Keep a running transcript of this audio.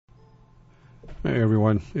Hey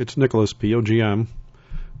everyone, it's Nicholas, POGM.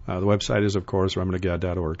 The website is, of course,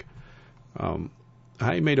 remedyGod.org.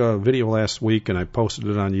 I made a video last week and I posted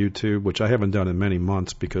it on YouTube, which I haven't done in many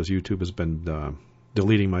months because YouTube has been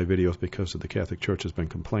deleting my videos because the Catholic Church has been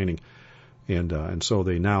complaining. And so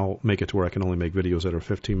they now make it to where I can only make videos that are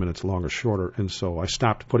 15 minutes long or shorter. And so I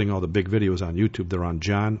stopped putting all the big videos on YouTube. They're on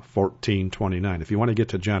John 14:29. If you want to get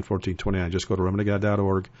to John 14:29, just go to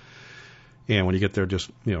remedyGod.org. And when you get there, just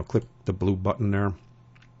click the blue button there,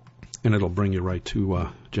 and it'll bring you right to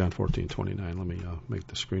John 14:29. Let me make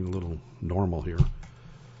the screen a little normal here.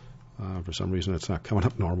 For some reason, it's not coming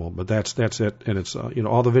up normal, but that's it. And it's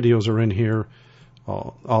all the videos are in here,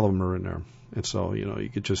 all of them are in there, and so you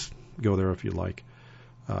could just go there if you like.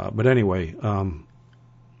 But anyway,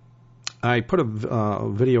 I put a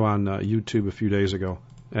video on YouTube a few days ago,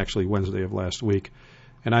 actually Wednesday of last week.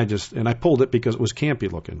 And I pulled it because it was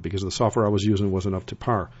campy looking, because the software I was using wasn't up to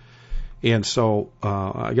par. And so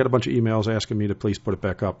I got a bunch of emails asking me to please put it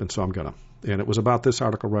back up, and so I'm going to. And it was about this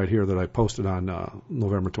article right here that I posted on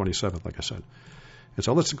November 27th, like I said. And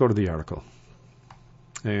so let's go to the article.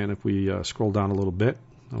 And if we scroll down a little bit,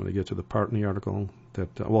 I'm going to get to the part in the article that,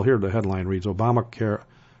 here the headline reads, Obamacare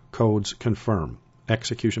codes confirm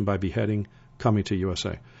execution by beheading coming to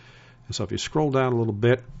USA. And so if you scroll down a little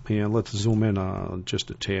bit, and let's zoom in just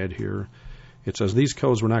a tad here, it says these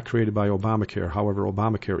codes were not created by Obamacare. However,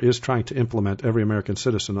 Obamacare is trying to implement every American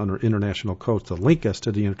citizen under international codes to link us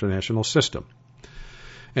to the international system.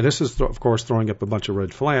 And this is, of course, throwing up a bunch of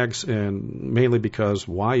red flags, and mainly because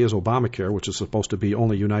why is Obamacare, which is supposed to be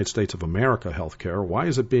only United States of America health care, why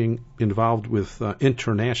is it being involved with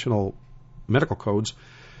international medical codes?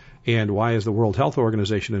 And why is the World Health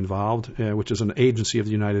Organization involved, which is an agency of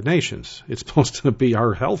the United Nations? It's supposed to be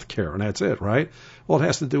our health care, and that's it, right? Well, it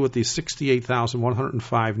has to do with these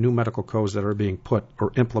 68,105 new medical codes that are being put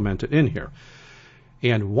or implemented in here.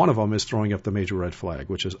 And one of them is throwing up the major red flag,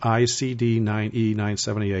 which is ICD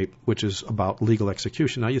 9E978, which is about legal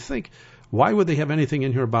execution. Now, you think, why would they have anything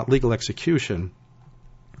in here about legal execution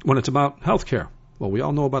when it's about health care? Well, we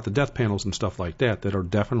all know about the death panels and stuff like that are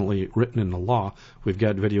definitely written in the law. We've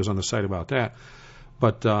got videos on the site about that.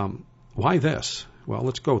 But why this? Well,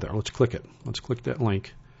 let's go there. Let's click it. Let's click that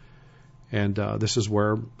link. And this is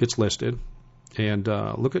where it's listed. And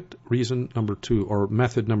look at reason number 2, or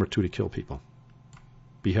method number 2 to kill people.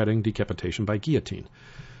 Beheading, decapitation by guillotine.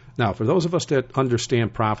 Now, for those of us that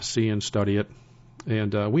understand prophecy and study it,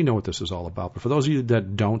 and we know what this is all about, but for those of you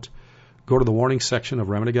that don't, go to the warning section of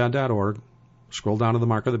remedyGod.org. Scroll down to the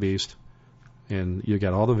Mark of the Beast, and you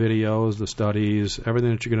got all the videos, the studies,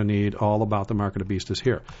 everything that you're going to need, all about the Mark of the Beast is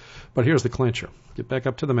here. But here's the clincher. Get back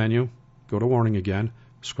up to the menu, go to Warning again,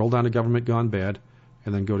 scroll down to Government Gone Bad,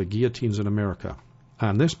 and then go to Guillotines in America.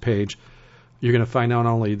 On this page, you're going to find not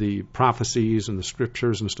only the prophecies and the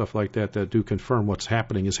scriptures and stuff like that do confirm what's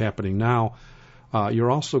happening is happening now. You're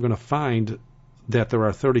also going to find that there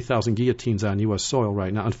are 30,000 guillotines on U.S. soil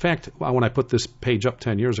right now. In fact, when I put this page up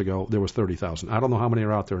 10 years ago, there was 30,000. I don't know how many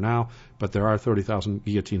are out there now, but there are 30,000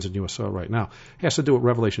 guillotines in U.S. soil right now. It has to do with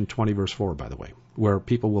Revelation 20, verse 4, by the way, where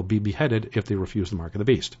people will be beheaded if they refuse the mark of the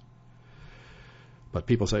beast. But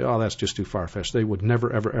people say, oh, that's just too far-fetched. They would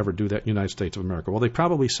never, ever, ever do that in the United States of America. Well, they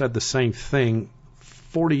probably said the same thing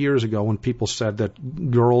 40 years ago when people said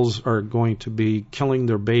that girls are going to be killing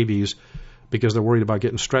their babies because they're worried about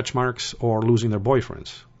getting stretch marks or losing their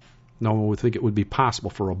boyfriends. No one would think it would be possible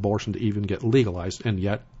for abortion to even get legalized, and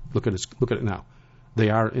yet, look at it now. They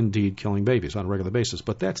are indeed killing babies on a regular basis,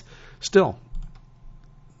 but that's still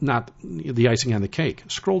not the icing on the cake.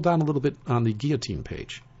 Scroll down a little bit on the guillotine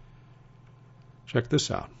page. Check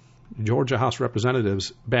this out. Georgia House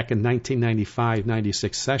Representatives, back in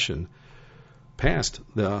 1995-96 session, passed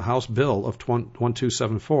the House Bill of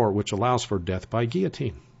 1274, which allows for death by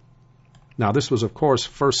guillotine. Now, this was, of course,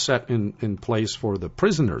 first set in place for the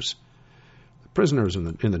prisoners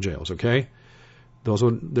in the jails, okay?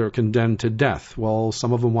 They're condemned to death. Well,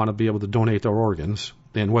 some of them want to be able to donate their organs,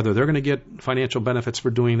 and whether they're going to get financial benefits for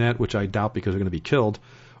doing that, which I doubt because they're going to be killed,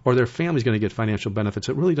 or their family's going to get financial benefits,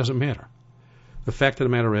 it really doesn't matter. The fact of the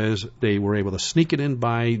matter is they were able to sneak it in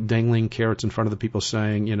by dangling carrots in front of the people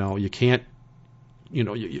saying, you can't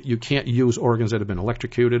use organs that have been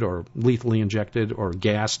electrocuted or lethally injected or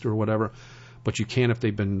gassed or whatever, but you can if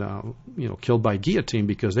they've been, killed by guillotine,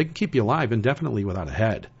 because they can keep you alive indefinitely without a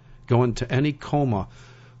head. Go into any coma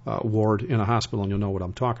ward in a hospital and you'll know what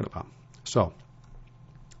I'm talking about. So,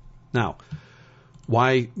 now,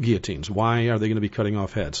 why guillotines? Why are they going to be cutting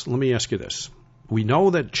off heads? Let me ask you this. We know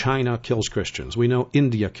that China kills Christians. We know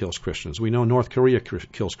India kills Christians. We know North Korea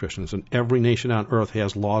kills Christians. And every nation on earth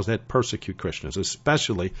has laws that persecute Christians,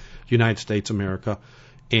 especially United States, America,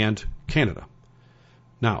 and Canada.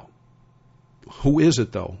 Now, who is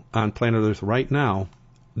it, though, on planet Earth right now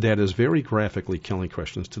that is very graphically killing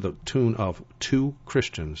Christians to the tune of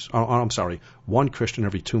one Christian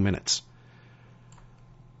every 2 minutes?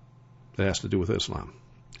 That has to do with Islam.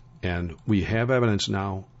 And we have evidence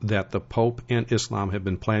now that the Pope and Islam have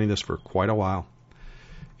been planning this for quite a while.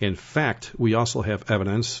 In fact, we also have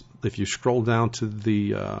evidence. If you scroll down to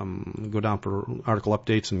the, go down for article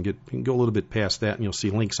updates and go a little bit past that, and you'll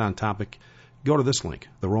see links on topic. Go to this link.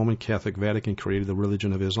 The Roman Catholic Vatican created the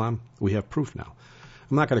religion of Islam. We have proof now.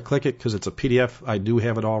 I'm not going to click it because it's a PDF. I do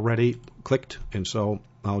have it already clicked, and so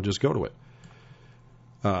I'll just go to it.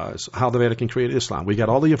 How the Vatican created Islam. We got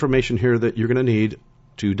all the information here that you're going to need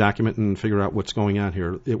to document and figure out what's going on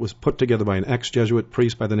here. It was put together by an ex-Jesuit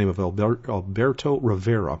priest by the name of Alberto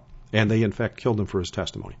Rivera, and they, in fact, killed him for his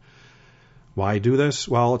testimony. Why do this?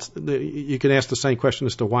 Well, you can ask the same question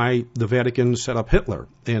as to why the Vatican set up Hitler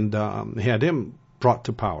and had him brought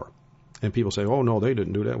to power. And people say, oh, no, they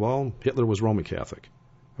didn't do that. Well, Hitler was Roman Catholic,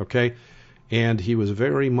 okay? And he was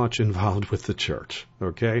very much involved with the church,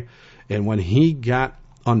 okay? And when he got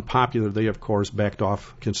unpopular, they, of course, backed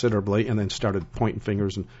off considerably and then started pointing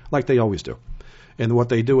fingers, and like they always do. And what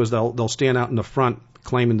they do is they'll stand out in the front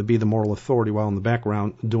claiming to be the moral authority while in the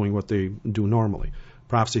background doing what they do normally.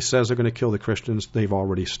 Prophecy says they're going to kill the Christians. They've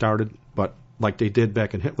already started, but like they did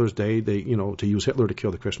back in Hitler's day, to use Hitler to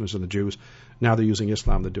kill the Christians and the Jews, now they're using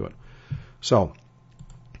Islam to do it. So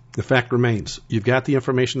the fact remains, you've got the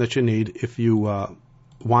information that you need. If you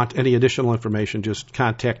want any additional information, just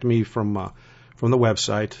contact me from the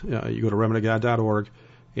website. You go to remnantofgod.org,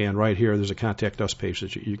 and right here there's a contact us page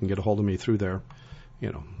that you can get a hold of me through there,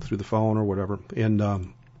 through the phone or whatever.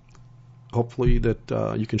 And hopefully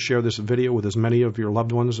that you can share this video with as many of your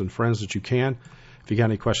loved ones and friends that you can. If you got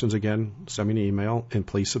any questions, again, send me an email, and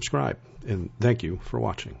please subscribe. And thank you for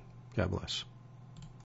watching. God bless.